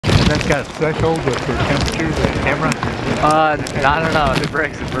That's got a threshold for temperature, the camera? I don't know. It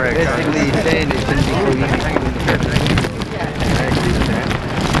breaks. Basically saying it shouldn't be so easy.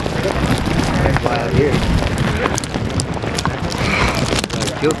 That's why I'm here.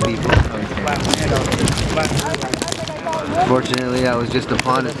 Kill people. Fortunately, I was just a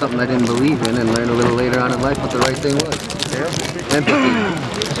pawn in something I didn't believe in and learned a little later on in life what the right thing was. Empathy.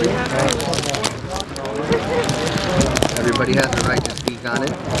 Everybody has the right to speak on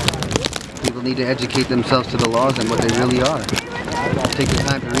it. People need to educate themselves to the laws and what they really are. Take the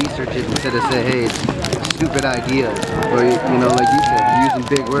time to research it instead of say, hey, it's a stupid idea. Or, you know, like you said, you're using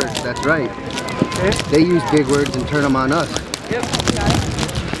big words. That's right. They use big words and turn them on us.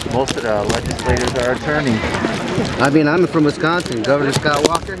 Most of the legislators are attorneys. I mean, I'm from Wisconsin. Governor Scott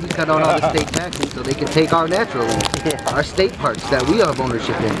Walker, he cut out all the state taxes so they could take our natural land, our state parks that we have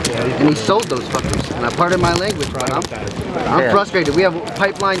ownership in. And he sold those fuckers. And I pardon my language, but I'm frustrated. We have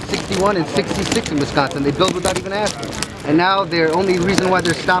pipeline 61 and 66 in Wisconsin. They build without even asking. And now the only reason why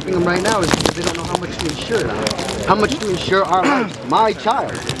they're stopping them right now is because they don't know how much to insure them. How much to insure our lives. My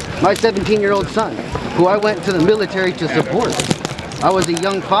child, my 17-year-old son, who I went to the military to support. I was a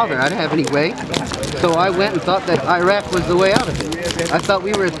young father. I didn't have any way. So I went and thought that Iraq was the way out of it. I thought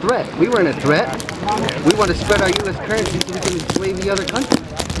we were a threat. We weren't a threat. We want to spread our U.S. currency so we can enslave the other countries.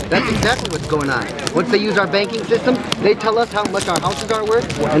 That's exactly what's going on. Once they use our banking system, they tell us how much our houses are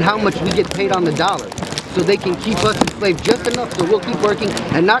worth and how much we get paid on the dollar. So they can keep us enslaved just enough so we'll keep working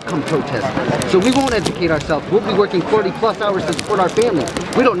and not come protest. So we won't educate ourselves. We'll be working 40+ hours to support our family.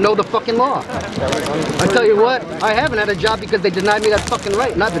 We don't know the fucking law. I tell you what, I haven't had a job because they denied me that fucking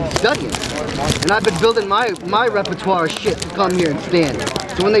right, and I've been studying. And I've been building my repertoire of shit to come here and stand.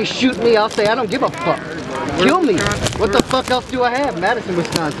 So when they shoot me, I'll say, I don't give a fuck. Kill me. What the fuck else do I have? Madison,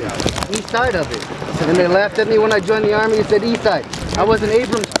 Wisconsin. East side of it. And they laughed at me when I joined the Army and said east side. I was an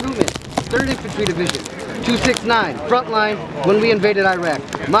Abrams crewman, 3rd Infantry Division. 269, front line when we invaded Iraq.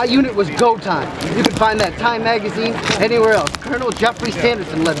 My unit was Go Time. You can find that Time magazine anywhere else. Colonel Jeffrey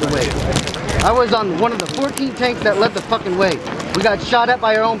Sanderson led the way. I was on one of the 14 tanks that led the fucking way. We got shot at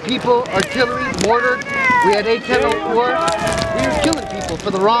by our own people, artillery, mortared. We had A-10 war. We were killing people for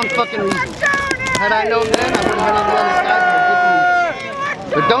the wrong fucking reason. Had I known then, I would have been on the other side for a good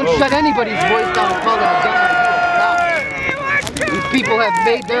reason. But don't shut anybody's voice down and call it a dumb idea. Stop. These people have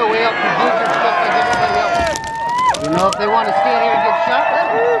made their way up from blizzards just like everybody else. You know, if they want to stand here and get shot,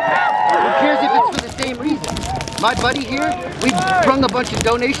 who cares if it's for the same reason? My buddy here, we sprung a bunch of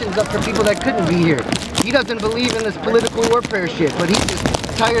donations up for people that couldn't be here. He doesn't believe in this political warfare shit, but he's just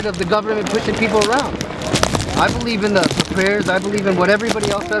tired of the government pushing people around. I believe in the prayers, I believe in what everybody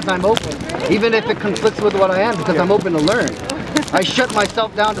else says. I'm open, even if it conflicts with what I am, because I'm open to learn. I shut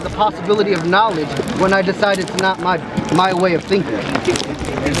myself down to the possibility of knowledge when I decide it's not my way of thinking.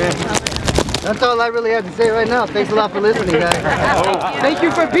 That's all I really have to say right now. Thanks a lot for listening, guys. Thank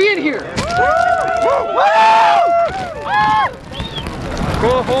you for being here.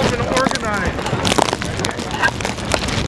 Go home and organize.